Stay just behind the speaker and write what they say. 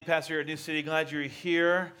Pastor here at New City, glad you're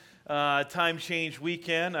here. Time change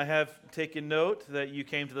weekend. I have taken note that you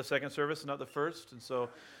came to the second service, not the first, and so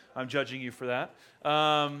I'm judging you for that.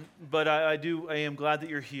 But I am glad that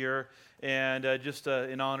you're here, and just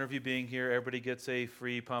in honor of you being here, everybody gets a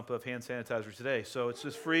free pump of hand sanitizer today. So it's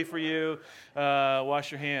just free for you.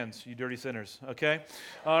 Wash your hands, you dirty sinners. Okay.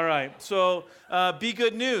 All right. So be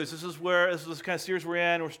good news. This is the kind of series we're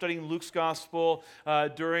in. We're studying Luke's gospel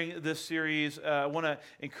during this series. I want to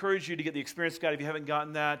encourage you to get the experience guide if you haven't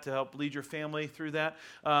gotten that, to help lead your family through that.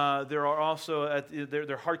 There are also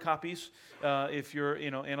they're hard copies if you're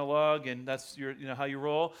analog and that's how you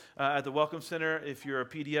roll at the Welcome Center. If you're a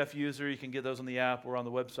PDF user, you can get those on the app or on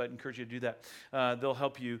the website. I encourage you to do that. They'll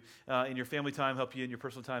help you in your family time, help you in your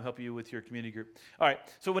personal time, help you with your community group. All right.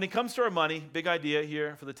 So when it comes to our money, big idea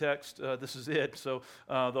here for the text. This is it. So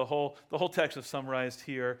the whole text is summarized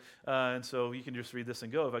here, and so you can just read this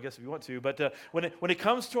and go, if you want to. But when it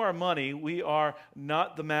comes to our money, we are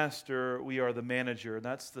not the master, we are the manager, and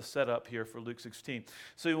that's the setup here for Luke 16.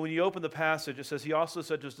 So when you open the passage, it says he also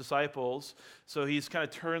said to his disciples. So he's kind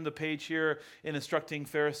of turned the page here in instructing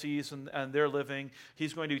Pharisees and their living.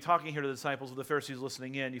 He's going to be talking here to the disciples with the Pharisees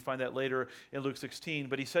listening in. You find that later in Luke 16.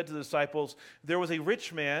 But he said to the disciples, there was a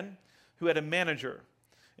rich man who had a manager,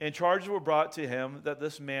 and charges were brought to him that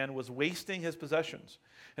this man was wasting his possessions.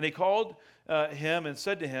 And he called him and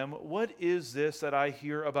said to him, what is this that I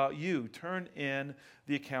hear about you? Turn in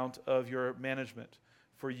the account of your management,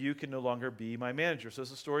 for you can no longer be my manager. So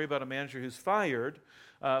it's a story about a manager who's fired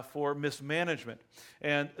for mismanagement.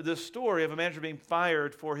 And the story of a manager being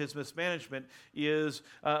fired for his mismanagement is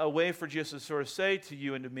a way for Jesus to sort of say to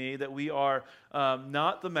you and to me that we are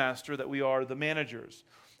not the master, that we are the managers,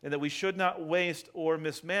 and that we should not waste or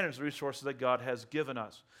mismanage the resources that God has given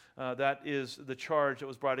us. That is the charge that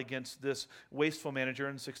was brought against this wasteful manager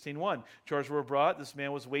in 16:1. Charges were brought. This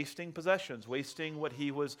man was wasting possessions, wasting what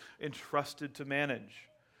he was entrusted to manage.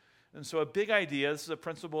 And so a big idea, this is a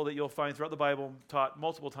principle that you'll find throughout the Bible, taught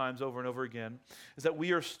multiple times over and over again, is that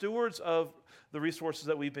we are stewards of the resources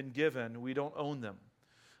that we've been given. We don't own them.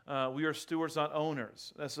 We are stewards, not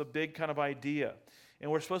owners. That's a big kind of idea. And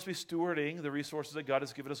we're supposed to be stewarding the resources that God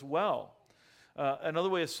has given us well. Another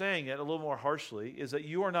way of saying it, a little more harshly, is that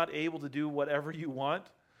you are not able to do whatever you want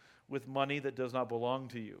with money that does not belong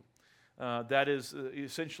to you. That is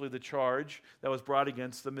essentially the charge that was brought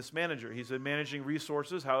against the mismanager. He's been managing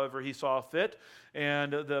resources however he saw fit,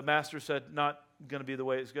 and the master said, not going to be the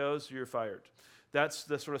way it goes, you're fired. That's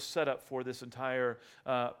the sort of setup for this entire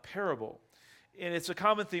parable. And it's a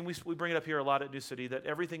common theme, we bring it up here a lot at New City, that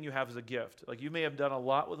everything you have is a gift. Like you may have done a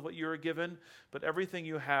lot with what you were given, but everything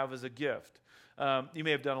you have is a gift. You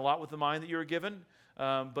may have done a lot with the mind that you were given,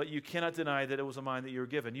 but you cannot deny that it was a mind that you were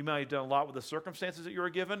given. You may have done a lot with the circumstances that you were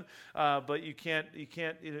given, but you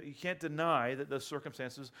can't deny that those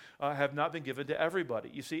circumstances have not been given to everybody.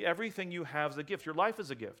 You see, everything you have is a gift. Your life is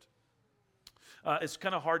a gift. It's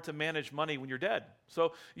kind of hard to manage money when you're dead.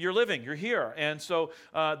 So you're living, you're here, and so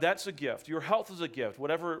that's a gift. Your health is a gift.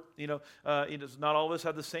 Whatever, not all of us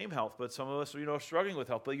have the same health, but some of us are struggling with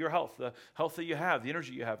health. But your health, the health that you have, the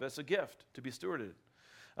energy you have, that's a gift to be stewarded.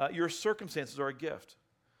 Your circumstances are a gift.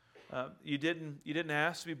 You didn't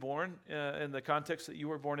ask to be born in the context that you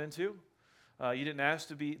were born into. You didn't ask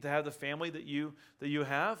to have the family that you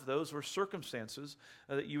have. Those were circumstances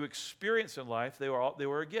that you experienced in life. They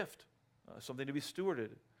were a gift. Something to be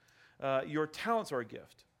stewarded. Your talents are a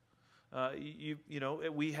gift.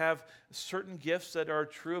 We have certain gifts that are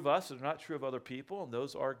true of us that are not true of other people, and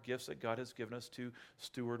those are gifts that God has given us to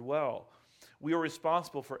steward well. We are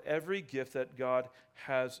responsible for every gift that God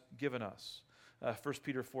has given us. 1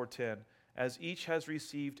 Peter 4:10, as each has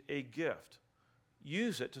received a gift,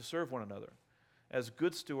 use it to serve one another as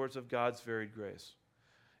good stewards of God's varied grace.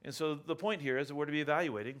 And so the point here is that we're to be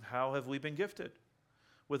evaluating how have we been gifted.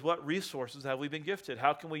 With what resources have we been gifted?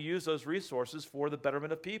 How can we use those resources for the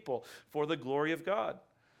betterment of people, for the glory of God?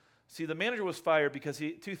 See, the manager was fired because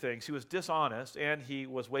two things. He was dishonest and he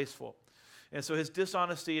was wasteful. And so his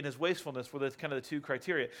dishonesty and his wastefulness were the two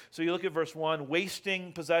criteria. So you look at verse 1,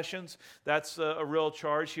 wasting possessions. That's a real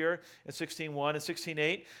charge here in 16:1. In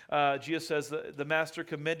 16:8, Jesus says the master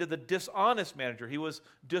commended the dishonest manager. He was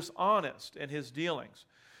dishonest in his dealings.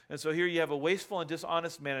 And so here you have a wasteful and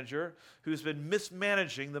dishonest manager who's been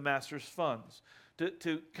mismanaging the master's funds.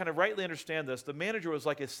 To kind of rightly understand this, the manager was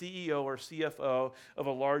like a CEO or CFO of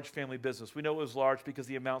a large family business. We know it was large because of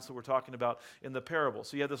the amounts that we're talking about in the parable.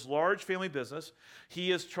 So you have this large family business.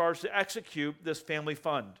 He is charged to execute this family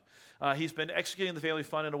fund. He's been executing the family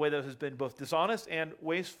fund in a way that has been both dishonest and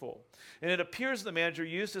wasteful. And it appears the manager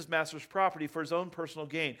used his master's property for his own personal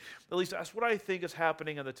gain. At least that's what I think is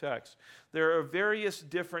happening in the text. There are various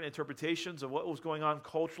different interpretations of what was going on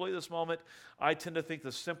culturally at this moment. I tend to think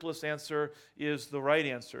the simplest answer is the right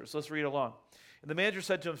answer. So let's read along. And the manager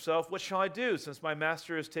said to himself, "What shall I do, since my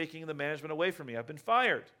master is taking the management away from me? I've been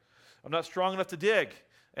fired. I'm not strong enough to dig,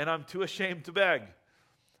 and I'm too ashamed to beg.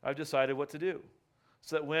 I've decided what to do,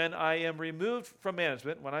 so that when I am removed from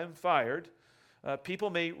management, when I'm fired, people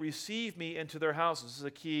may receive me into their houses." This is a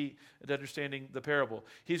key to understanding the parable.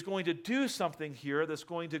 He's going to do something here that's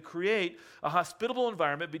going to create a hospitable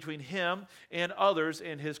environment between him and others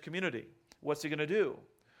in his community. What's he going to do?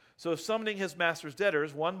 So summoning his master's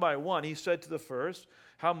debtors one by one, he said to the first,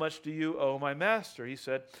 "How much do you owe my master?" He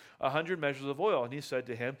said, 100 measures of oil. And he said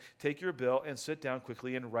to him, "Take your bill and sit down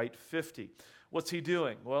quickly and write 50. What's he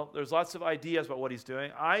doing? Well, there's lots of ideas about what he's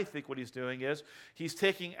doing. I think what he's doing is he's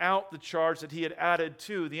taking out the charge that he had added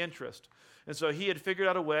to the interest. And so he had figured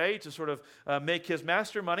out a way to sort of make his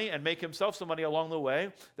master money and make himself some money along the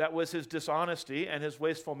way. That was his dishonesty and his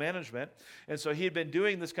wasteful management. And so he had been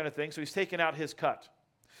doing this kind of thing, so he's taken out his cut.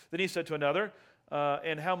 Then he said to another,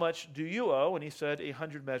 "And how much do you owe?" And he said,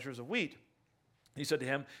 100 measures of wheat. He said to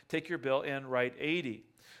him, "Take your bill and write 80.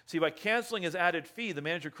 See, by canceling his added fee, the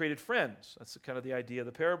manager created friends. That's kind of the idea of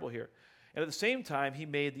the parable here. And at the same time, he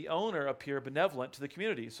made the owner appear benevolent to the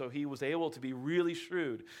community, so he was able to be really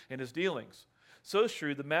shrewd in his dealings. So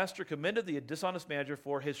shrewd, the master commended the dishonest manager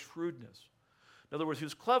for his shrewdness. In other words, he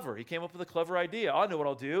was clever. He came up with a clever idea. I know what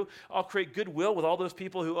I'll do. I'll create goodwill with all those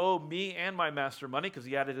people who owe me and my master money, because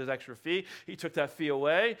he added his extra fee. He took that fee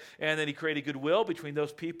away, and then he created goodwill between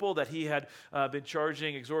those people that he had been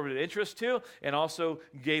charging exorbitant interest to, and also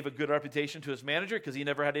gave a good reputation to his manager, because he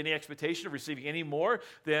never had any expectation of receiving any more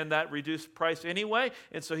than that reduced price anyway.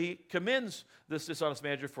 And so he commends this dishonest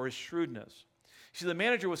manager for his shrewdness. See, the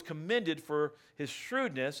manager was commended for his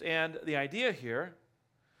shrewdness, and the idea here,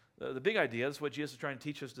 the big idea, is what Jesus is trying to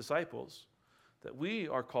teach his disciples, that we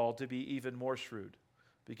are called to be even more shrewd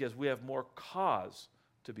because we have more cause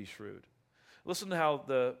to be shrewd. Listen to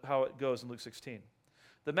how it goes in Luke 16.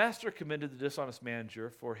 The master commended the dishonest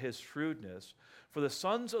manager for his shrewdness, for the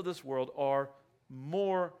sons of this world are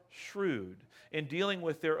more shrewd in dealing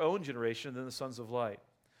with their own generation than the sons of light.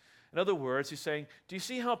 In other words, he's saying, do you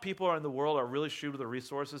see how people in the world are really shrewd with their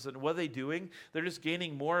resources, and what are they doing? They're just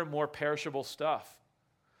gaining more and more perishable stuff.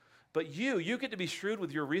 But you get to be shrewd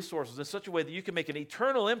with your resources in such a way that you can make an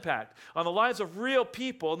eternal impact on the lives of real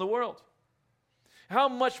people in the world. How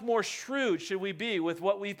much more shrewd should we be with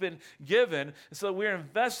what we've been given so that we're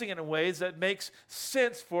investing in ways that makes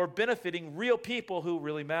sense for benefiting real people who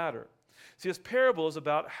really matter? See, this parable is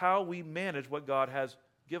about how we manage what God has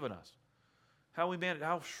given us.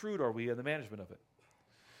 How shrewd are we in the management of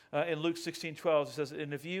it? In Luke 16:12, it says,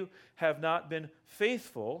 "And if you have not been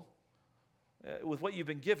faithful with what you've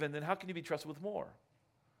been given, then how can you be trusted with more?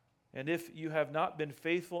 And if you have not been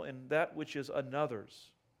faithful in that which is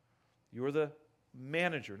another's," you're the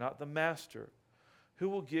manager, not the master, "who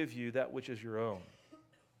will give you that which is your own?"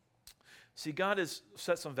 See, God has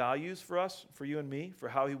set some values for us, for you and me, for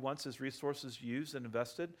how he wants his resources used and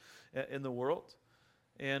invested in the world.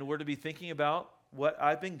 And we're to be thinking about what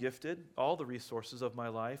I've been gifted, all the resources of my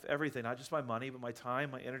life, everything, not just my money, but my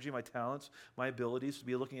time, my energy, my talents, my abilities, to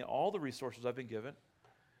be looking at all the resources I've been given.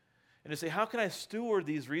 And to say, how can I steward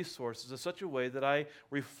these resources in such a way that I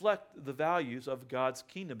reflect the values of God's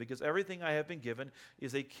kingdom? Because everything I have been given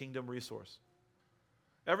is a kingdom resource.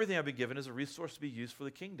 Everything I've been given is a resource to be used for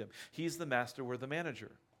the kingdom. He's the master, we're the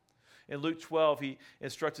manager. In Luke 12, he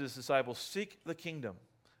instructed his disciples, seek the kingdom.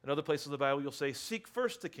 In other places in the Bible, you'll say, seek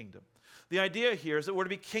first the kingdom. The idea here is that we're to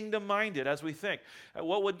be kingdom-minded as we think.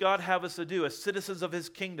 What would God have us to do as citizens of his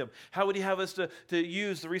kingdom? How would he have us to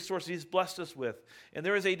use the resources he's blessed us with? And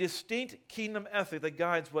there is a distinct kingdom ethic that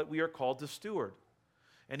guides what we are called to steward.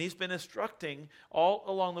 And he's been instructing all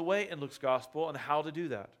along the way in Luke's gospel on how to do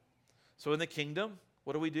that. So in the kingdom,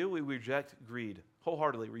 what do? We reject greed,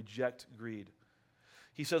 wholeheartedly reject greed.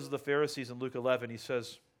 He says to the Pharisees in Luke 11, he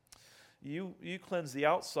says, You cleanse the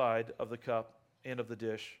outside of the cup and of the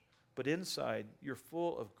dish, but inside you're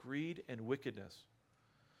full of greed and wickedness.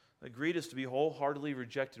 Greed is to be wholeheartedly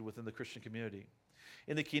rejected within the Christian community.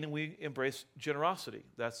 In the kingdom, we embrace generosity.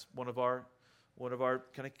 That's one of our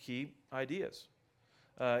kind of key ideas.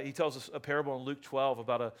 He tells us a parable in Luke 12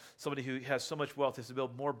 about somebody who has so much wealth, he has to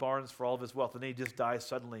build more barns for all of his wealth, and then he just dies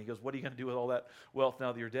suddenly. He goes, what are you going to do with all that wealth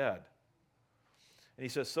now that you're dead? And he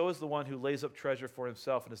says, so is the one who lays up treasure for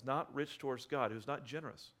himself and is not rich towards God, who's not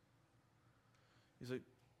generous. He's like,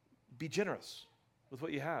 be generous with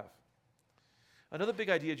what you have. Another big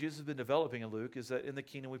idea Jesus has been developing in Luke is that in the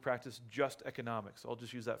kingdom we practice just economics. I'll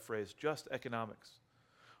just use that phrase, just economics,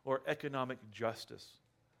 or economic justice.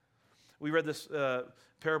 We read this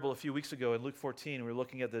parable a few weeks ago in Luke 14. We were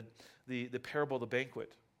looking at the parable of the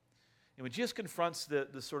banquet. And when Jesus confronts the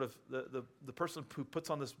person who puts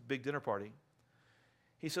on this big dinner party,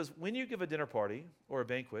 he says, when you give a dinner party or a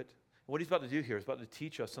banquet, what he's about to do here is about to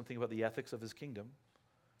teach us something about the ethics of his kingdom.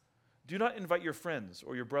 Do not invite your friends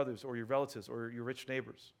or your brothers or your relatives or your rich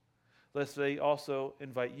neighbors, lest they also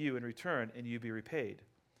invite you in return and you be repaid.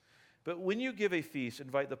 But when you give a feast,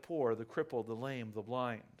 invite the poor, the crippled, the lame, the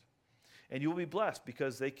blind, and you will be blessed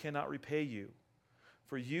because they cannot repay you,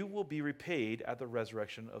 for you will be repaid at the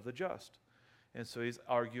resurrection of the just. And so he's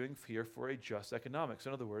arguing here for a just economics.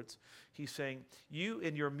 In other words, he's saying you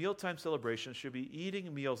in your mealtime celebration should be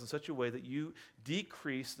eating meals in such a way that you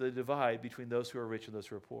decrease the divide between those who are rich and those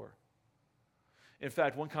who are poor. In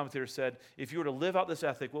fact, one commentator said, if you were to live out this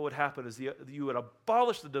ethic, what would happen is you would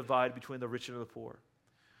abolish the divide between the rich and the poor.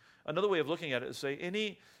 Another way of looking at it is say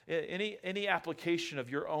any application of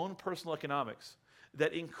your own personal economics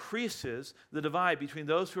that increases the divide between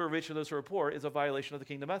those who are rich and those who are poor is a violation of the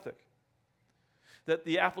kingdom ethic. That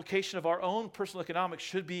the application of our own personal economics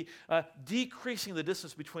should be decreasing the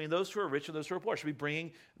distance between those who are rich and those who are poor, should be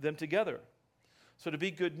bringing them together. So to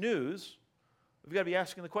be good news, we've got to be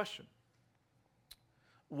asking the question,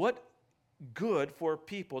 what good for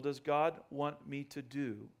people does God want me to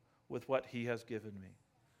do with what he has given me?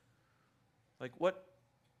 Like what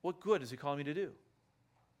good is he calling me to do?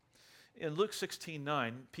 In Luke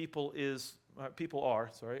 16:9, people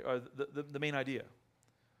are the main idea.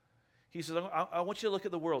 He says, I want you to look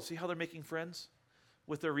at the world. See how they're making friends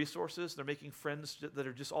with their resources? They're making friends that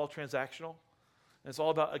are just all transactional. And it's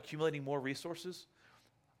all about accumulating more resources.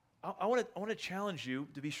 I want to challenge you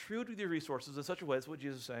to be shrewd with your resources in such a way, that's what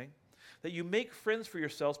Jesus is saying, that you make friends for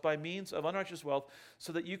yourselves by means of unrighteous wealth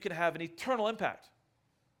so that you can have an eternal impact.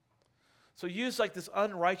 So use like this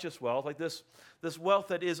unrighteous wealth, like this wealth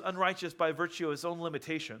that is unrighteous by virtue of its own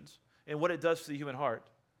limitations and what it does to the human heart.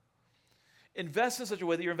 Invest in such a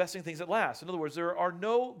way that you're investing in things that last. In other words, there are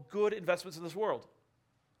no good investments in this world.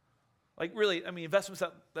 Like really, investments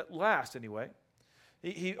that last anyway.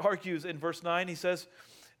 He argues in verse 9, he says,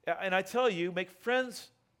 and I tell you, make friends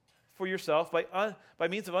for yourself by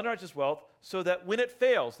means of unrighteous wealth so that when it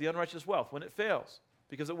fails, the unrighteous wealth, when it fails,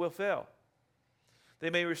 because it will fail, they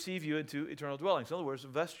may receive you into eternal dwellings. In other words,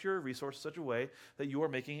 invest your resources in such a way that you are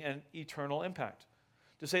making an eternal impact.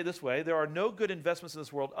 To say it this way, there are no good investments in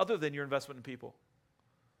this world other than your investment in people,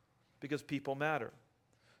 because people matter.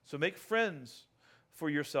 So make friends for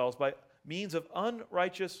yourselves by means of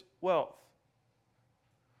unrighteous wealth,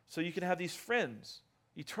 so you can have these friends,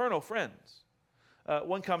 eternal friends.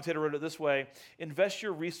 One commentator wrote it this way, invest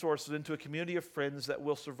your resources into a community of friends that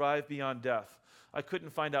will survive beyond death. I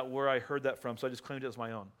couldn't find out where I heard that from, so I just claimed it as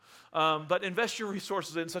my own. But invest your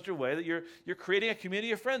resources in such a way that you're creating a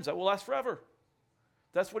community of friends that will last forever.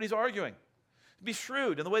 That's what he's arguing. Be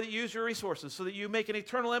shrewd in the way that you use your resources so that you make an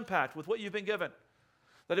eternal impact with what you've been given.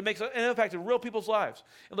 That it makes an impact in real people's lives.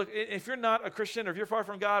 And look, if you're not a Christian or if you're far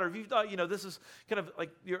from God or if you've thought, this is kind of like,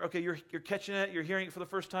 you're catching it, you're hearing it for the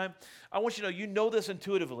first time, I want you to know this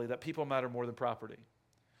intuitively, that people matter more than property.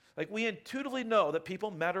 Like we intuitively know that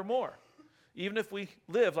people matter more. Even if we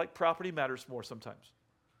live like property matters more sometimes.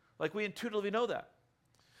 Like we intuitively know that.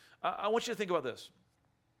 I want you to think about this.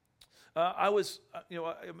 I was,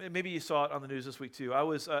 maybe you saw it on the news this week too. I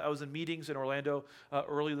was in meetings in Orlando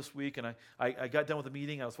early this week, and I got done with the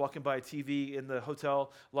meeting. I was walking by a TV in the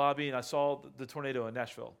hotel lobby, and I saw the tornado in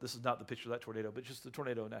Nashville. This is not the picture of that tornado, but just the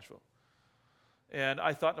tornado in Nashville. And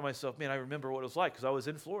I thought to myself, man, I remember what it was like because I was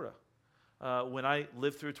in Florida when I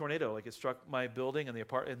lived through a tornado. Like it struck my building and the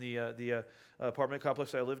apartment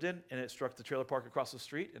complex I lived in, and it struck the trailer park across the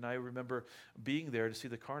street. And I remember being there to see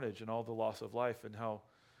the carnage and all the loss of life and how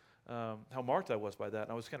marked I was by that.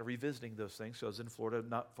 And I was kind of revisiting those things. So I was in Florida,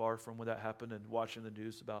 not far from when that happened, and watching the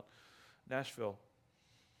news about Nashville.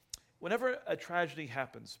 Whenever a tragedy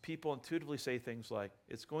happens, people intuitively say things like,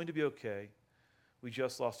 it's going to be okay. We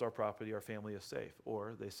just lost our property. Our family is safe.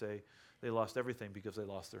 Or they say they lost everything because they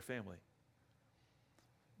lost their family.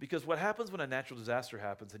 Because what happens when a natural disaster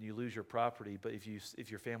happens and you lose your property, but if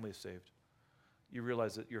your family is saved, you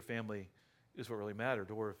realize that your family is what really mattered.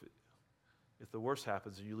 Or if the worst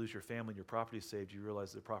happens and you lose your family and your property is saved, you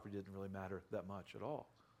realize the property didn't really matter that much at all.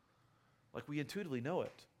 Like we intuitively know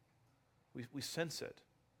it. We sense it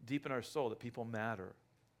deep in our soul that people matter.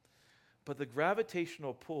 But the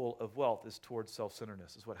gravitational pull of wealth is towards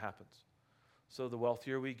self-centeredness is what happens. So the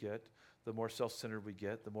wealthier we get, the more self-centered we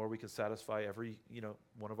get, the more we can satisfy every,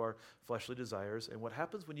 one of our fleshly desires. And what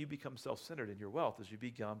happens when you become self-centered in your wealth is you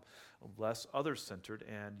become less other-centered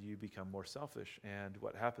and you become more selfish. And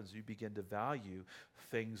what happens is you begin to value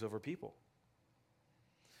things over people.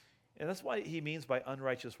 And that's why he means by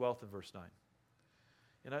unrighteous wealth in verse 9.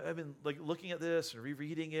 And I've been looking at this and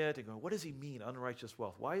rereading it and going, what does he mean, unrighteous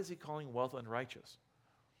wealth? Why is he calling wealth unrighteous?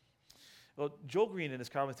 Well, Joel Green in his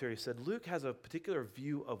commentary said Luke has a particular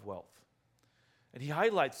view of wealth. And he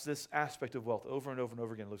highlights this aspect of wealth over and over and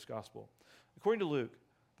over again in Luke's gospel. According to Luke,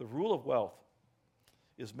 the rule of wealth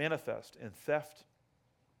is manifest in theft,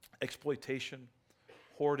 exploitation,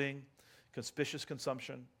 hoarding, conspicuous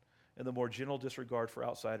consumption, and the more general disregard for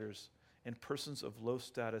outsiders and persons of low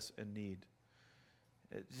status and need.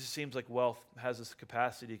 It just seems like wealth has this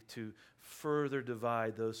capacity to further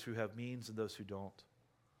divide those who have means and those who don't,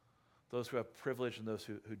 those who have privilege and those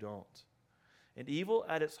who don't. And evil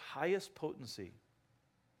at its highest potency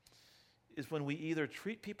is when we either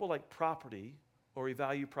treat people like property or we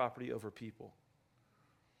value property over people.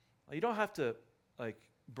 You don't have to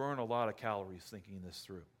burn a lot of calories thinking this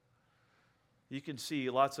through. You can see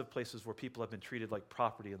lots of places where people have been treated like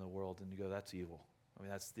property in the world, and you go, that's evil. I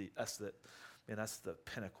mean, that's the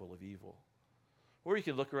pinnacle of evil. Or you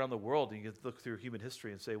can look around the world and you can look through human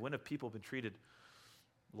history and say, when have people been treated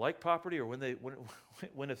like property, or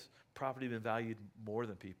when has property been valued more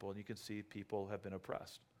than people? And you can see people have been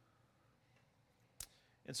oppressed.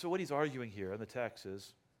 And so what he's arguing here in the text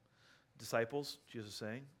is, disciples, Jesus is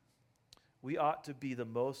saying, we ought to be the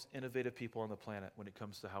most innovative people on the planet when it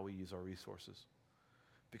comes to how we use our resources,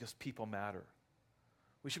 because people matter.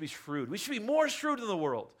 We should be shrewd. We should be more shrewd in the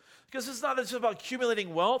world, because it's not just about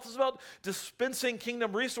accumulating wealth. It's about dispensing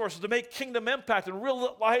kingdom resources to make kingdom impact in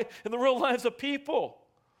the real lives of people.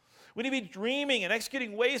 We need to be dreaming and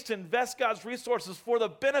executing ways to invest God's resources for the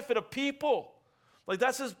benefit of people.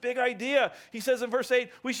 That's his big idea. He says in verse 8,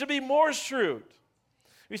 we should be more shrewd.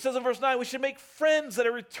 He says in verse 9, we should make friends that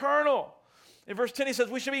are eternal. In verse 10, he says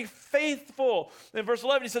we should be faithful. In verse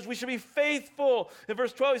 11, he says we should be faithful. In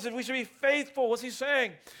verse 12, he says we should be faithful. What's he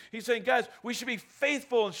saying? He's saying, guys, we should be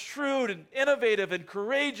faithful and shrewd and innovative and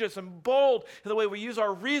courageous and bold in the way we use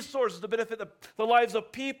our resources to benefit the lives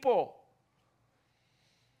of people.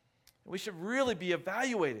 We should really be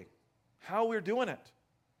evaluating how we're doing it.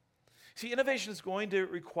 See, innovation is going to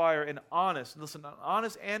require an honest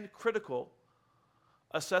and critical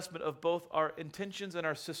assessment of both our intentions and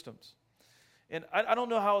our systems. And I don't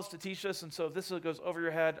know how else to teach this, and so if this goes over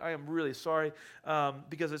your head, I am really sorry,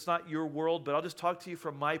 because it's not your world, but I'll just talk to you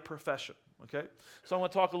from my profession, okay? So I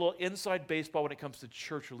want to talk a little inside baseball when it comes to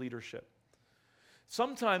church leadership.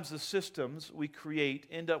 Sometimes the systems we create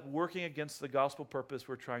end up working against the gospel purpose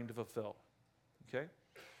we're trying to fulfill, okay?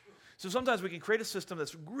 So sometimes we can create a system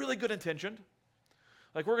that's really good intentioned,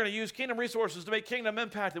 like we're going to use kingdom resources to make kingdom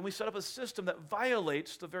impact, and we set up a system that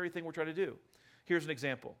violates the very thing we're trying to do. Here's an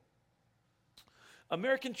example.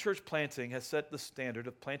 American church planting has set the standard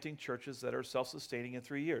of planting churches that are self-sustaining in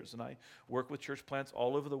 3 years. And I work with church plants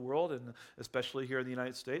all over the world, and especially here in the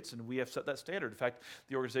United States, and we have set that standard. In fact,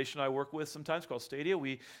 the organization I work with sometimes called Stadia,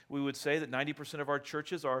 we would say that 90% of our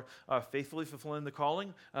churches are faithfully fulfilling the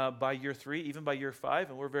calling by year 3, even by year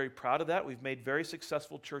 5, and we're very proud of that. We've made very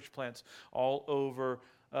successful church plants all over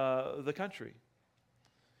the country.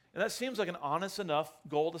 And that seems like an honest enough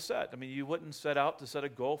goal to set. I mean, you wouldn't set out to set a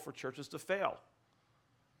goal for churches to fail.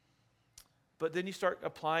 But then you start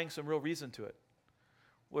applying some real reason to it.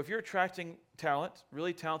 Well, if you're attracting talent,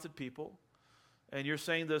 really talented people, and you're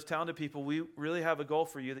saying those talented people, we really have a goal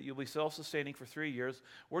for you that you'll be self-sustaining for 3 years,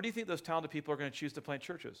 where do you think those talented people are going to choose to plant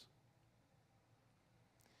churches?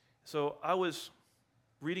 So I was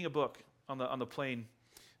reading a book on the plane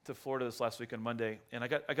to Florida this last week on Monday, and I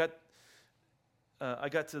got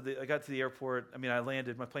to the airport. I mean,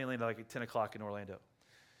 my plane landed like at 10 o'clock in Orlando.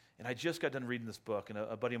 And I just got done reading this book, and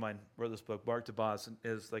a buddy of mine wrote this book, Mark DeBoz, and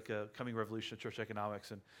is like a coming revolution of church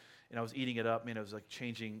economics, and I was eating it up. Man, it was like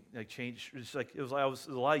change. It was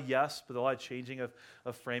a lot of yes, but a lot of changing of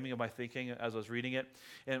framing of my thinking as I was reading it.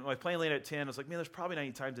 And my plane landed at 10. I was like, man, there's probably not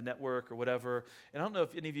any time to network or whatever. And I don't know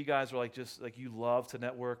if any of you guys are you love to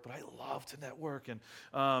network, but I love to network.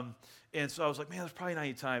 And so I was like, man, there's probably not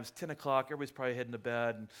any time. It's 10 o'clock. Everybody's probably heading to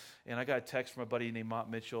bed. And I got a text from a buddy named Mott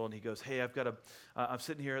Mitchell, and he goes, hey, I'm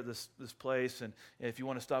sitting here at this place, and if you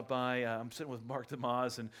want to stop by, I'm sitting with Mark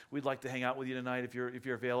DeMoz, and we'd like to hang out with you tonight if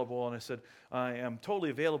you're available. And I said, I am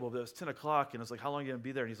totally available, but it's 10 o'clock. And I was like, how long are you going to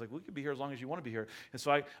be there? And he's like, we could be here as long as you want to be here. And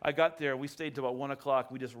so I got there. We stayed till about 1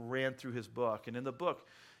 o'clock. We just ran through his book. And in the book,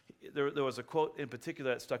 there was a quote in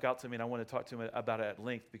particular that stuck out to me, and I want to talk to him about it at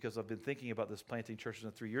length because I've been thinking about this planting churches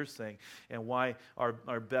in 3 years thing and why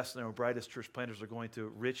our best and our brightest church planters are going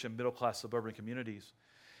to rich and middle-class suburban communities.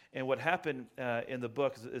 And what happened in the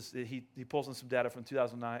book is he pulls in some data from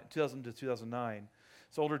 2000 to 2009.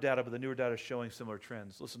 It's older data, but the newer data is showing similar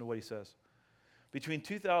trends. Listen to what he says. Between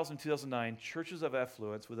 2000 and 2009, churches of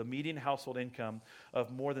affluence with a median household income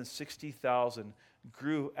of more than $60,000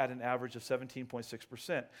 grew at an average of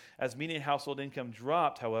 17.6%. As median household income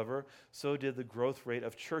dropped, however, so did the growth rate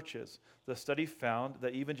of churches. The study found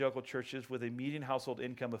that evangelical churches with a median household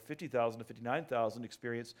income of $50,000 to $59,000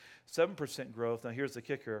 experienced 7% growth. Now here's the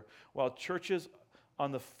kicker. While churches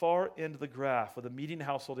on the far end of the graph with a median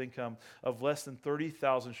household income of less than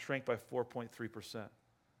 $30,000 shrank by 4.3%.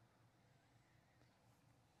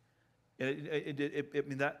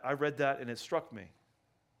 And I read that and it struck me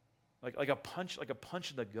like a punch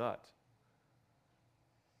in the gut.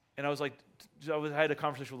 And I was like, I had a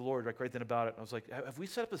conversation with the Lord right then about it. And I was like, have we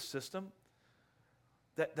set up a system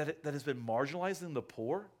that has been marginalizing the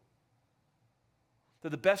poor? That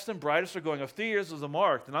the best and brightest are going, if 3 years is the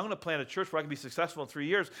mark, then I'm going to plant a church where I can be successful in 3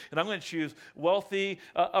 years, and I'm going to choose wealthy,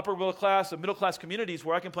 upper middle class, and middle class communities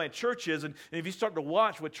where I can plant churches. And if you start to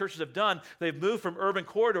watch what churches have done, they've moved from urban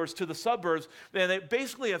corridors to the suburbs, and they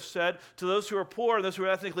basically have said to those who are poor and those who are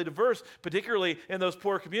ethnically diverse, particularly in those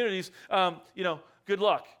poor communities, good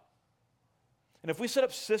luck. And if we set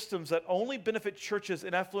up systems that only benefit churches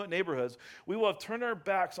in affluent neighborhoods, we will have turned our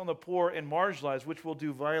backs on the poor and marginalized, which will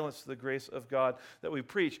do violence to the grace of God that we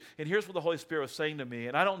preach. And here's what the Holy Spirit was saying to me.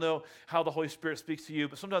 And I don't know how the Holy Spirit speaks to you,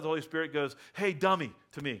 but sometimes the Holy Spirit goes, hey, dummy,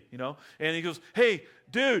 to me, And he goes, hey,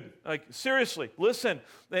 dude, like seriously, listen.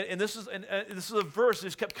 And this is a verse that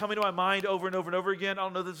just kept coming to my mind over and over and over again. I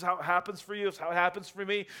don't know if this is how it happens for you. It's how it happens for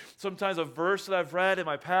me. Sometimes a verse that I've read in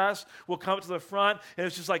my past will come up to the front, and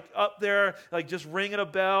it's just like up there, like just ringing a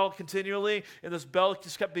bell continually. And this bell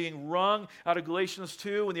just kept being rung out of Galatians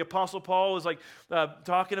 2 when the Apostle Paul was like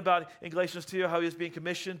talking about in Galatians 2 how he was being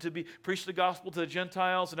commissioned to preach the gospel to the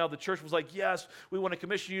Gentiles. And now the church was like, yes, we want to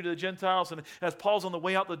commission you to the Gentiles. And as Paul's on the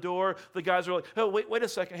way out the door, the guys are like, oh, wait a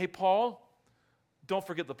second. Hey, Paul, don't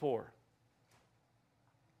forget the poor.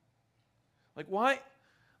 Why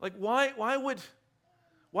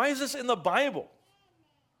is this in the Bible?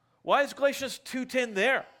 Why is Galatians 2:10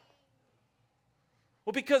 there?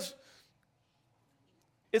 Well, because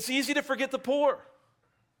it's easy to forget the poor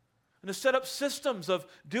and to set up systems of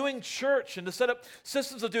doing church and to set up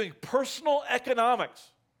systems of doing personal economics,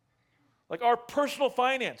 like our personal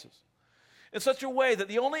finances, in such a way that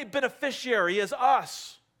the only beneficiary is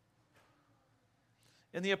us.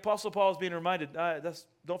 And the Apostle Paul is being reminded,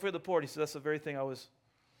 don't forget the poor. And he said, that's the very thing I was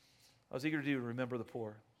eager to do, to remember the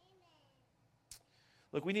poor.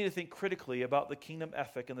 Look, we need to think critically about the kingdom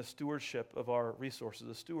ethic and the stewardship of our resources,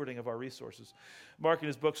 the stewarding of our resources. Mark in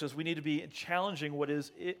his book says we need to be challenging what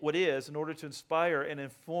is in order to inspire and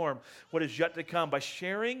inform what is yet to come by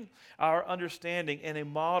sharing our understanding and a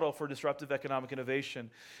model for disruptive economic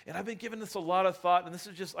innovation. And I've been giving this a lot of thought, and this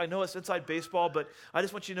is just, I know it's inside baseball, but I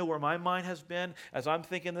just want you to know where my mind has been as I'm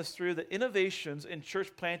thinking this through. The innovations in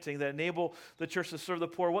church planting that enable the church to serve the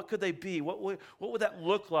poor, what could they be? What would that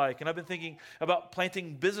look like? And I've been thinking about planting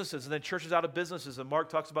businesses and then churches out of businesses, and Mark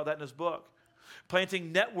talks about that in his book.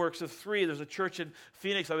 Planting networks of 3. There's a church in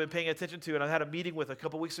Phoenix I've been paying attention to, and I had a meeting with a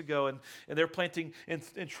couple weeks ago, and they're planting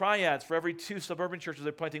in triads. For every 2 suburban churches,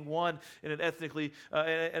 they're planting one in an ethnically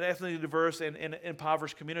diverse and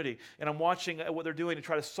impoverished community. And I'm watching what they're doing to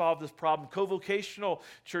try to solve this problem. Co-vocational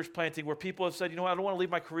church planting, where people have said, I don't want to leave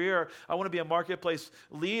my career. I want to be a marketplace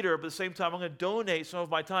leader, but at the same time, I'm going to donate some of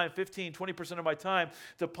my time, 15, 20% of my time,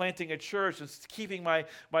 to planting a church and keeping my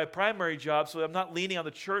primary job, so I'm not leaning on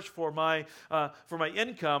the church for my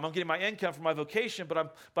income. I'm getting my income from my vocation,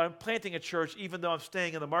 but I'm planting a church even though I'm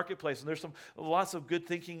staying in the marketplace. And there's lots of good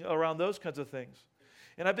thinking around those kinds of things.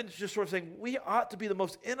 And I've been just sort of saying we ought to be the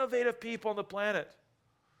most innovative people on the planet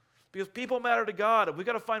because people matter to God, and we've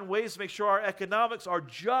got to find ways to make sure our economics are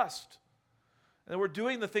just and that we're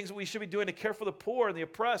doing the things that we should be doing to care for the poor and the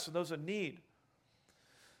oppressed and those in need.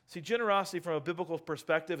 See, generosity from a biblical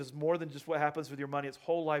perspective is more than just what happens with your money. It's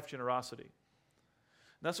whole life generosity.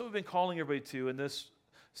 And that's what we've been calling everybody to in this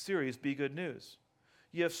series, Be Good News.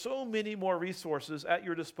 You have so many more resources at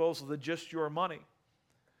your disposal than just your money.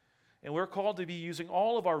 And we're called to be using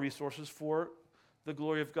all of our resources for the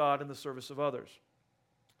glory of God and the service of others.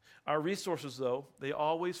 Our resources, though, they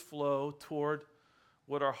always flow toward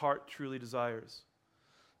what our heart truly desires.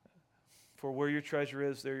 For where your treasure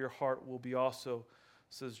is, there your heart will be also,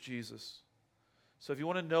 says Jesus. So if you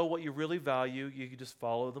want to know what you really value, you can just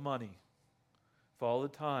follow the money. Follow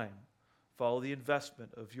the time. Follow the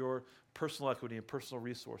investment of your personal equity and personal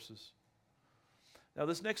resources. Now,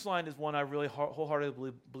 this next line is one I really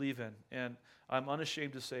wholeheartedly believe in, and I'm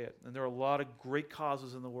unashamed to say it. And there are a lot of great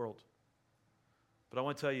causes in the world. But I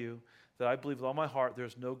want to tell you that I believe with all my heart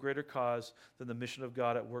there's no greater cause than the mission of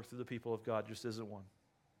God at work through the people of God. Just isn't one.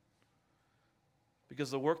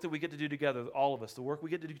 Because the work that we get to do together, all of us, the work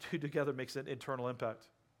we get to do together makes an eternal impact.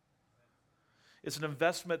 It's an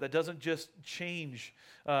investment that doesn't just change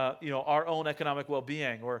our own economic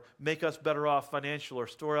well-being or make us better off financial or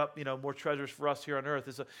store up more treasures for us here on earth.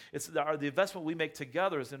 The investment we make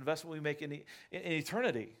together is the investment we make in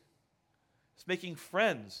eternity. It's making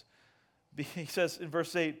friends. He says in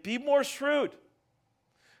verse 8, be more shrewd.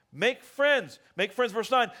 Make friends. Make friends, verse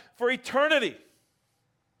 9, for eternity.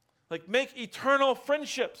 Like make eternal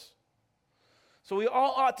friendships. So we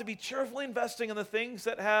all ought to be cheerfully investing in the things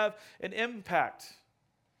that have an impact.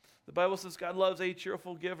 The Bible says God loves a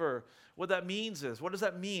cheerful giver. What that means is, what does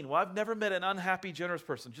that mean? Well, I've never met an unhappy, generous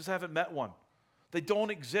person. Just haven't met one. They don't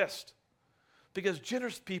exist. Because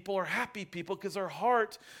generous people are happy people because their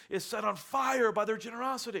heart is set on fire by their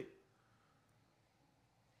generosity.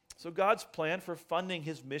 So God's plan for funding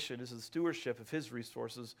his mission is the stewardship of his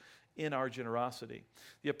resources in our generosity.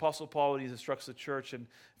 The Apostle Paul, when he instructs the church in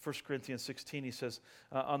 1 Corinthians 16, he says,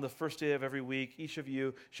 on the first day of every week, each of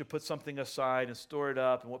you should put something aside and store it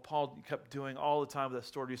up. And what Paul kept doing all the time with that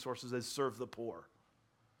stored resources is serve the poor,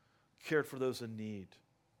 cared for those in need.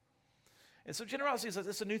 And so generosity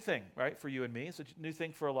is a new thing, right, for you and me. It's a new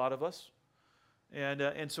thing for a lot of us.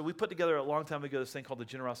 And so we put together a long time ago this thing called the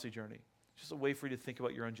Generosity Journey. It's just a way for you to think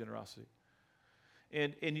about your own generosity.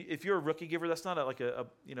 And if you're a rookie giver, that's not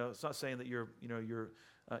it's not saying that you're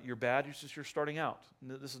bad. You're starting out.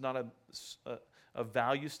 This is not a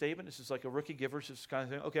value statement. It's just like a rookie giver is just kind of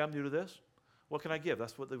saying, okay, I'm new to this. What can I give?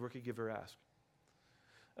 That's what the rookie giver asks.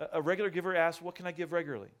 A regular giver asks, what can I give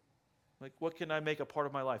regularly? Like, what can I make a part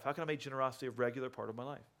of my life? How can I make generosity a regular part of my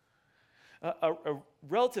life? A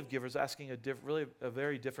relative giver is asking a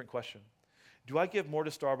very different question. Do I give more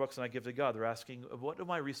to Starbucks than I give to God? They're asking, what do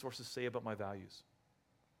my resources say about my values?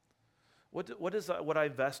 What does what I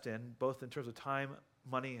invest in, both in terms of time,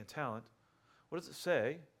 money, and talent, what does it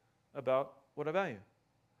say about what I value?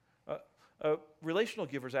 A relational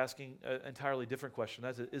giver is asking an entirely different question.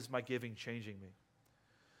 That is my giving changing me?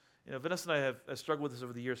 Vanessa and I have struggled with this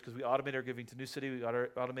over the years because we automate our giving to New City. We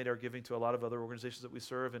automate our giving to a lot of other organizations that we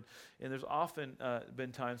serve. And there's often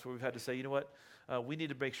been times where we've had to say, you know what, we need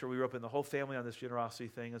to make sure we rope in the whole family on this generosity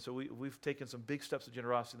thing. And so we've taken some big steps of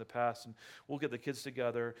generosity in the past. And we'll get the kids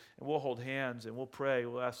together and we'll hold hands and we'll pray.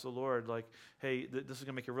 We'll ask the Lord, like, hey, this is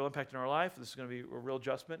going to make a real impact in our life. This is going to be a real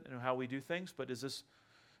adjustment in how we do things. But is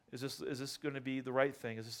this going to be the right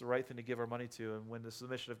thing? Is this the right thing to give our money to? And when this is the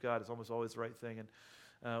mission of God, it's almost always the right thing. And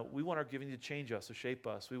we want our giving to change us, to shape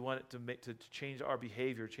us. We want it to change our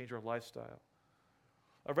behavior, change our lifestyle.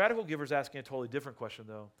 A radical giver is asking a totally different question,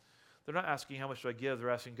 though. They're not asking how much do I give. They're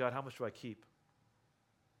asking, God, how much do I keep?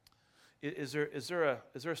 Is there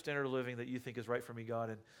a standard of living that you think is right for me,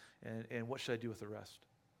 God, and what should I do with the rest?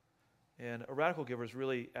 And a radical giver is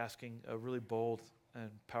really asking a really bold and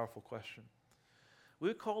powerful question. We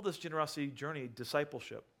would call this generosity journey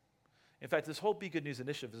discipleship. In fact, this whole Be Good News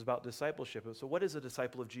initiative is about discipleship. So what is a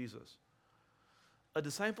disciple of Jesus? A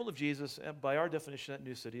disciple of Jesus, by our definition at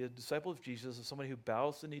New City, a disciple of Jesus is somebody who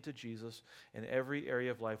bows the knee to Jesus in every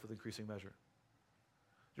area of life with increasing measure.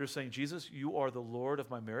 You're saying, Jesus, you are the Lord of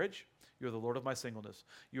my marriage. You're the Lord of my singleness.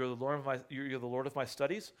 You're the Lord of my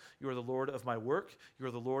studies. You are the Lord of my work. You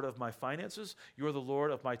are the Lord of my finances. You are the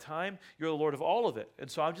Lord of my time. You're the Lord of all of it. And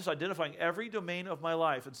so I'm just identifying every domain of my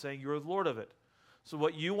life and saying, you're the Lord of it. So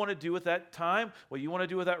what you want to do with that time, what you want to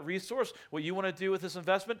do with that resource, what you want to do with this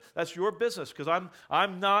investment, that's your business, because I'm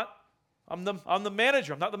the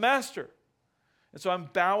manager, I'm not the master. And so I'm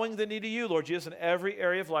bowing the knee to you, Lord Jesus, in every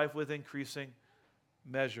area of life with increasing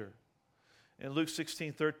measure. In Luke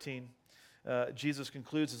 16:13, Jesus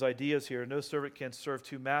concludes his ideas here. No servant can serve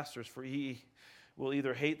two masters, for he will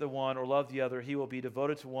either hate the one or love the other. He will be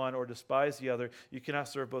devoted to one or despise the other. You cannot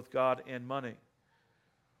serve both God and money.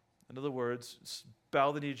 In other words,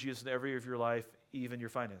 bow the knee to Jesus in every area of your life, even your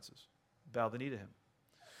finances. Bow the knee to him.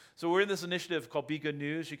 So we're in this initiative called Be Good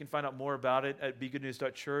News. You can find out more about it at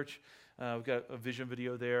begoodnews.church. We've got a vision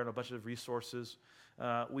video there and a bunch of resources.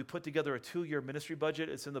 We put together a 2-year ministry budget.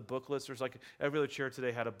 It's in the booklets. There's like every other chair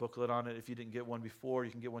today had a booklet on it. If you didn't get one before,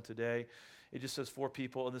 you can get one today. It just says 4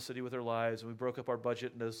 people in the city with their lives. And we broke up our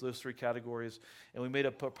budget into those 3 categories. And we made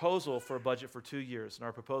a proposal for a budget for 2 years. And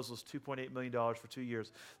our proposal is $2.8 million for 2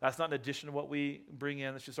 years. That's not in addition to what we bring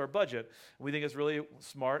in. It's just our budget. And we think it's really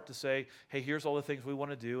smart to say, hey, here's all the things we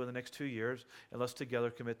want to do in the next 2 years. And let's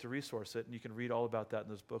together commit to resource it. And you can read all about that in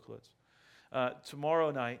those booklets.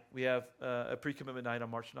 Tomorrow night, we have a pre-commitment night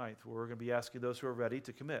on March 9th, where we're going to be asking those who are ready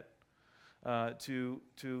to commit to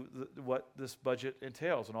what this budget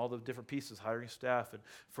entails and all the different pieces, hiring staff and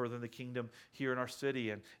furthering the kingdom here in our city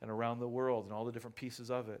and around the world and all the different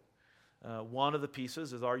pieces of it. One of the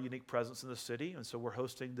pieces is our unique presence in the city, and so we're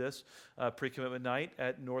hosting this pre-commitment night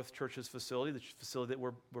at North Church's facility, the facility that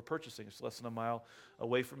we're purchasing. It's less than a mile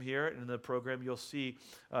away from here, and in the program you'll see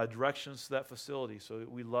directions to that facility. So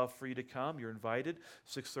we love for you to come. You're invited,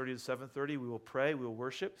 6:30 to 7:30. We will pray, we will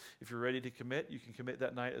worship. If you're ready to commit, you can commit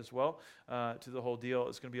that night as well to the whole deal.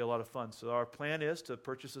 It's going to be a lot of fun. So our plan is to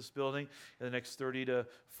purchase this building in the next 30 to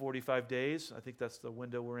 45 days. I think that's the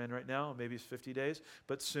window we're in right now. Maybe it's 50 days,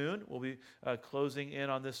 but soon we'll be closing in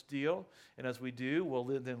on this deal, and as we do, we'll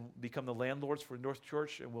then become the landlords for North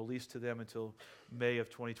Church, and we'll lease to them until May of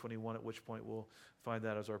 2021, at which point we'll find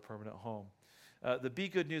that as our permanent home. The Be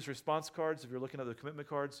Good News response cards, if you're looking at the commitment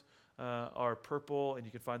cards, are purple, and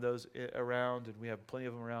you can find those around, and we have plenty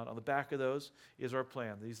of them around. On the back of those is our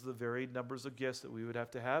plan. These are the varied numbers of gifts that we would have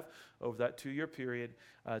to have over that 2-year period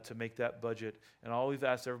to make that budget. And all we've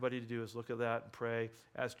asked everybody to do is look at that and pray,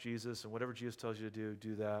 ask Jesus, and whatever Jesus tells you to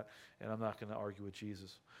do that, and I'm not going to argue with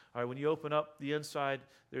Jesus. All right, when you open up the inside,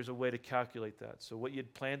 there's a way to calculate that. So what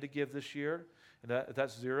you'd plan to give this year, and if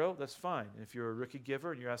that's 0, that's fine. And if you're a rookie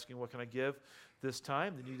giver and you're asking, what can I give this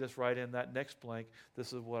time, then you just write in that next blank,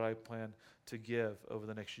 this is what I plan to give over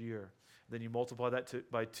the next year. Then you multiply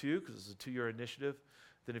that by 2, because it's a 2-year initiative.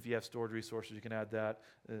 Then if you have stored resources, you can add that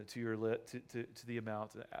to the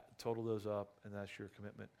amount, total those up, and that's your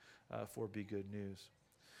commitment for Be Good News.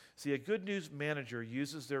 See, a good news manager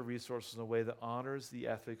uses their resources in a way that honors the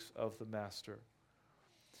ethics of the master.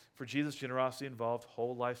 For Jesus, generosity involved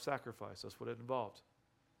whole life sacrifice. That's what it involved.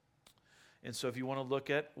 And so if you want to look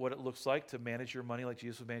at what it looks like to manage your money like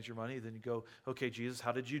Jesus would manage your money, then you go, okay, Jesus,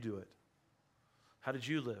 how did you do it? How did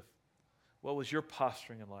you live? What was your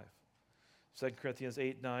posturing in life? 2 Corinthians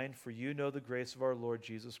 8:9, for you know the grace of our Lord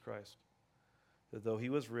Jesus Christ, that though he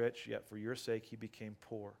was rich, yet for your sake he became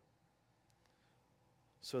poor,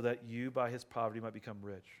 so that you by his poverty might become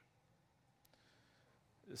rich.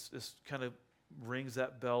 This kind of rings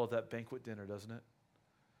that bell of that banquet dinner, doesn't it?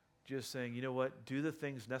 Just saying, you know what, do the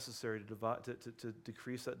things necessary to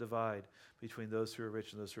decrease that divide between those who are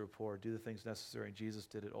rich and those who are poor. Do the things necessary, and Jesus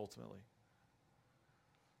did it ultimately.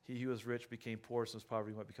 He who was rich became poor so his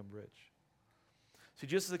poverty might become rich. See,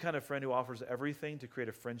 Jesus is the kind of friend who offers everything to create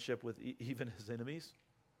a friendship with even his enemies.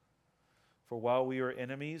 For while we were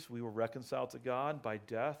enemies, we were reconciled to God by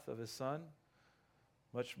death of his Son.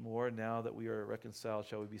 Much more, now that we are reconciled,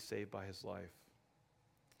 shall we be saved by his life.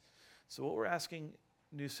 So what we're asking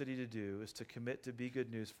New City to do is to commit to Be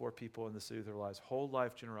Good News for people in the city of their lives. Whole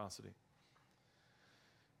life generosity.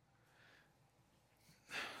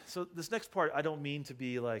 So this next part, I don't mean to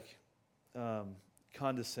be like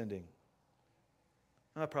condescending.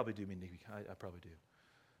 I probably do mean to be. I probably do.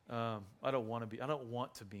 I don't want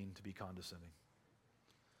to mean to be condescending.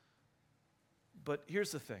 But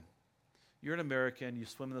here's the thing: you're an American. You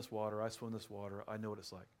swim in this water. I swim in this water. I know what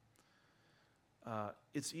it's like.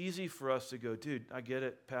 It's easy for us to go, dude, I get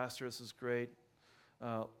it, Pastor, this is great.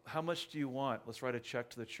 How much do you want? Let's write a check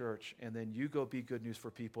to the church, and then you go be good news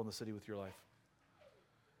for people in the city with your life.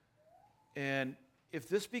 And if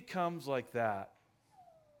this becomes like that,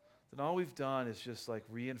 then all we've done is just like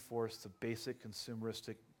reinforce the basic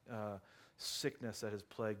consumeristic sickness that has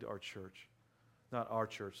plagued our church. Not our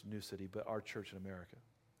church, New City, but our church in America.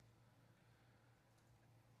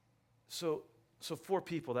 So for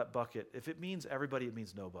people, that bucket, if it means everybody, it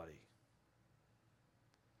means nobody.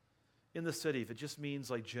 In the city, if it just means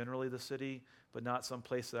like generally the city, but not some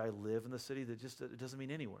place that I live in the city, it doesn't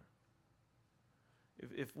mean anywhere.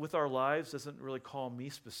 If with our lives doesn't really call me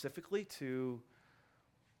specifically to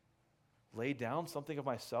lay down something of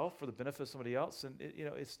myself for the benefit of somebody else, and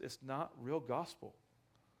it's not real gospel.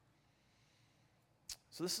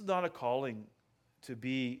 So this is not a calling to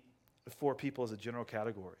be for people as a general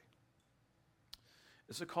category.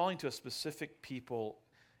 It's a calling to a specific people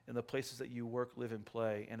in the places that you work, live, and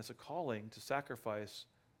play, and it's a calling to sacrifice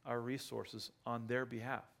our resources on their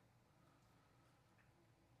behalf.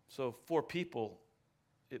 So for people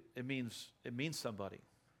it means somebody.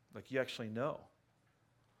 Like you actually know.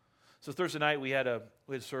 So Thursday night we had a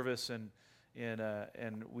service and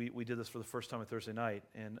we did this for the first time on Thursday night.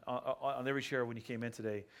 And on every chair when you came in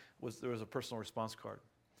today there was a personal response card,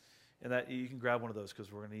 and that you can grab one of those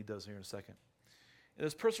because we're going to need those here in a second. And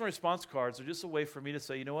those personal response cards are just a way for me to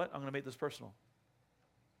say, you know what, I'm going to make this personal.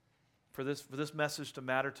 For this message to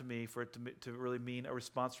matter to me, for it to really mean a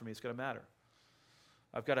response for me, it's going to matter.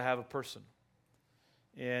 I've got to have a person.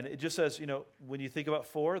 And it just says, when you think about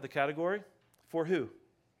for, the category, for who?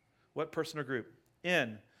 What person or group?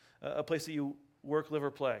 In, a place that you work, live,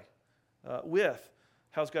 or play. With,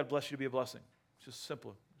 how's God blessed you to be a blessing? It's just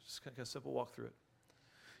simple. Just kind of simple walk through it.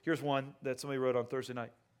 Here's one that somebody wrote on Thursday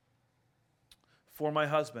night. For my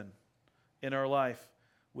husband, in our life,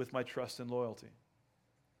 with my trust and loyalty.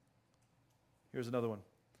 Here's another one.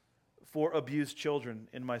 For abused children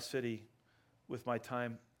in my city, with my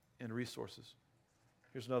time and resources.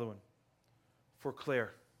 Here's another one. For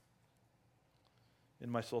Claire, in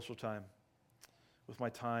my social time, with my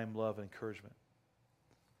time, love, and encouragement.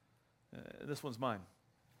 This one's mine.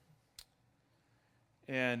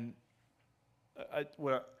 And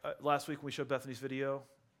last week when we showed Bethany's video,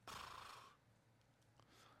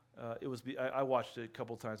 I watched it a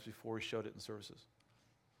couple times before we showed it in services.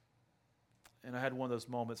 And I had one of those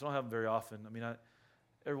moments. I don't have them very often. I mean,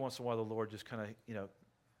 every once in a while the Lord just kind of,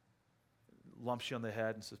 lumps you on the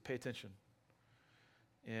head and says, pay attention.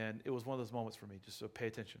 And it was one of those moments for me, just so pay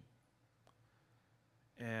attention.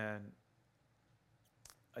 And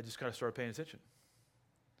I just kind of started paying attention.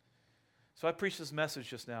 So I preached this message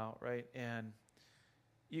just now, right? And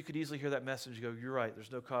you could easily hear that message and go, you're right,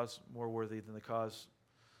 there's no cause more worthy than the cause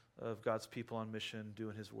of God's people on mission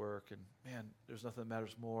doing his work. And man, there's nothing that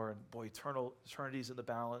matters more. And boy, eternity's in the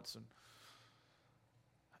balance.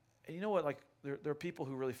 And you know what, like there are people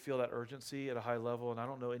who really feel that urgency at a high level, and I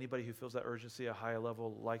don't know anybody who feels that urgency at a high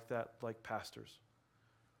level like that, like pastors.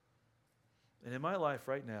 And in my life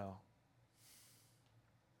right now,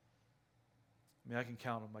 I mean, I can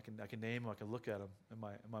count them, I can name them, I can look at them in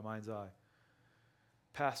my mind's eye.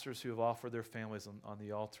 Pastors who have offered their families on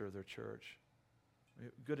the altar of their church. I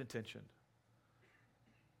mean, good intention.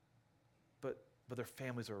 But their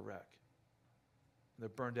families are a wreck. They're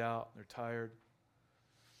burned out, they're tired.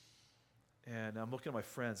 And I'm looking at my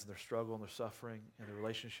friends and their struggle and their suffering and their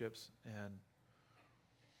relationships. And,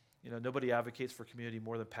 nobody advocates for community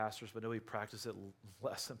more than pastors, but nobody practices it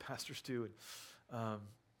less than pastors do. And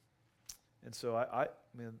so I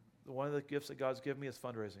mean, one of the gifts that God's given me is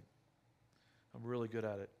fundraising. I'm really good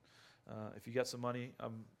at it. If you got some money,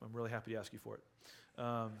 I'm really happy to ask you for it.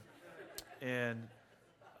 And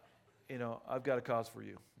I've got a cause for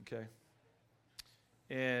you, okay?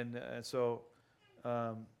 And so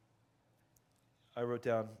I wrote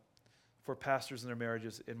down for pastors and their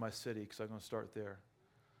marriages in my city, because I'm going to start there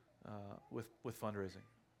with fundraising.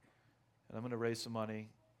 And I'm going to raise some money,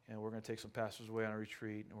 and we're going to take some pastors away on a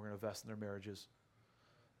retreat, and we're going to invest in their marriages.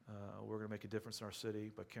 We're going to make a difference in our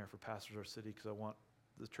city by caring for pastors in our city, because I want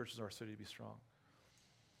the churches in our city to be strong.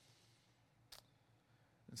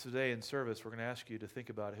 And so today in service, we're going to ask you to think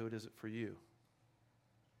about who it is for you.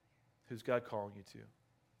 Who's God calling you to?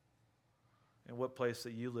 And what place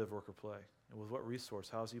that you live, work, or play? And with what resource?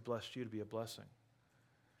 How has he blessed you to be a blessing?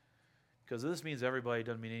 Because this means everybody,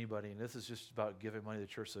 doesn't mean anybody. And this is just about giving money to the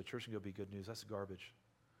church so the church can go be good news. That's garbage.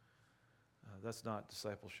 That's not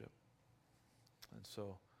discipleship. And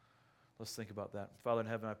so let's think about that. Father in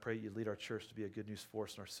heaven, I pray you lead our church to be a good news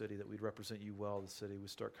force in our city, that we'd represent you well in the city. We'd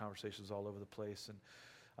start conversations all over the place. And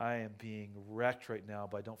I am being wrecked right now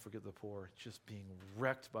by don't forget the poor, just being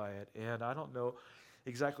wrecked by it. And I don't know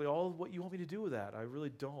exactly all of what you want me to do with that. I really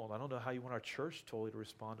don't. I don't know how you want our church totally to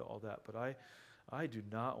respond to all that, but I do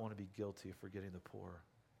not want to be guilty of forgetting the poor.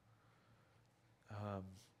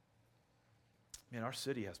 Man, our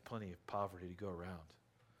city has plenty of poverty to go around.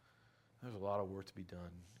 There's a lot of work to be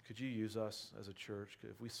done. Could you use us as a church?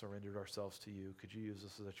 If we surrendered ourselves to you, could you use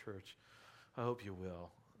us as a church? I hope you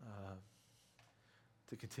will.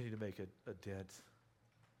 To continue to make a dent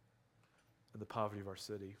in the poverty of our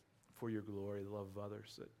city for your glory, the love of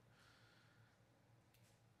others. That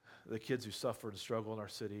the kids who suffer and struggle in our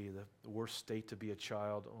city, the worst state to be a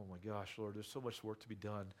child. Oh my gosh, Lord, there's so much work to be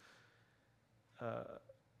done.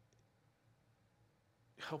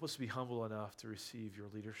 Help us to be humble enough to receive your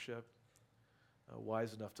leadership,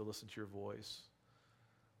 wise enough to listen to your voice,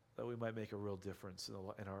 that we might make a real difference in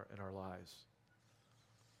our lives.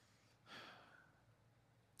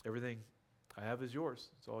 Everything I have is yours.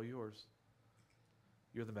 It's all yours.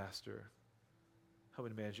 You're the master. Help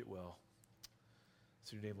me to manage it well.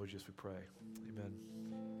 It's in your name, Lord Jesus, we pray.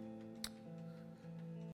 Amen.